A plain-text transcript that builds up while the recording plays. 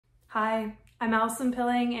Hi, I'm Allison,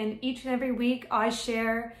 and each and every week I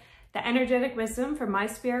share the energetic wisdom from my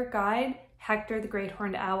spirit guide, Hector the Great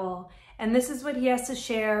Horned Owl. And this is what he has to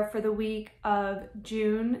share for the week of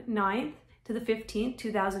June 9th to the 15th,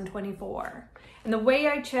 2024. And the way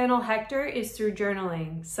I channel Hector is through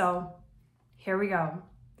journaling. So here we go.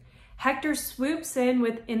 Hector swoops in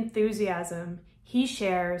with enthusiasm. He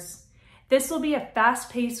shares, "This will be a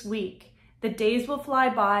fast-paced week. The days will fly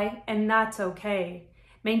by, and that's okay.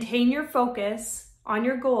 Maintain your focus on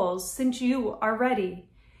your goals since you are ready.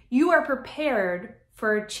 You are prepared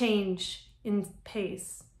for a change in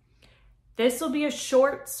pace. This will be a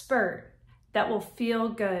short spurt that will feel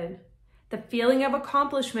good. The feeling of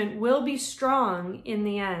accomplishment will be strong in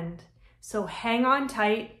the end. So hang on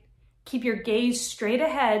tight. Keep your gaze straight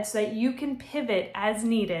ahead so that you can pivot as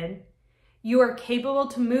needed. You are capable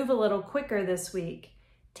to move a little quicker this week.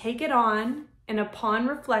 Take it on, and upon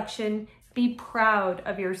reflection, be proud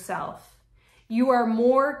of yourself. You are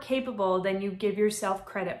more capable than you give yourself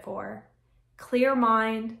credit for. Clear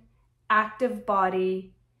mind, active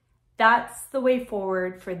body. That's the way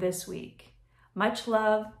forward for this week. Much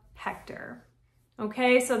love, Hector."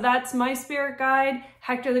 Okay, so that's my spirit guide,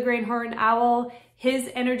 Hector the Great Horned Owl, his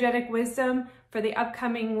energetic wisdom for the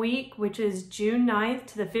upcoming week, which is June 9th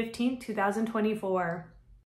to the 15th, 2024.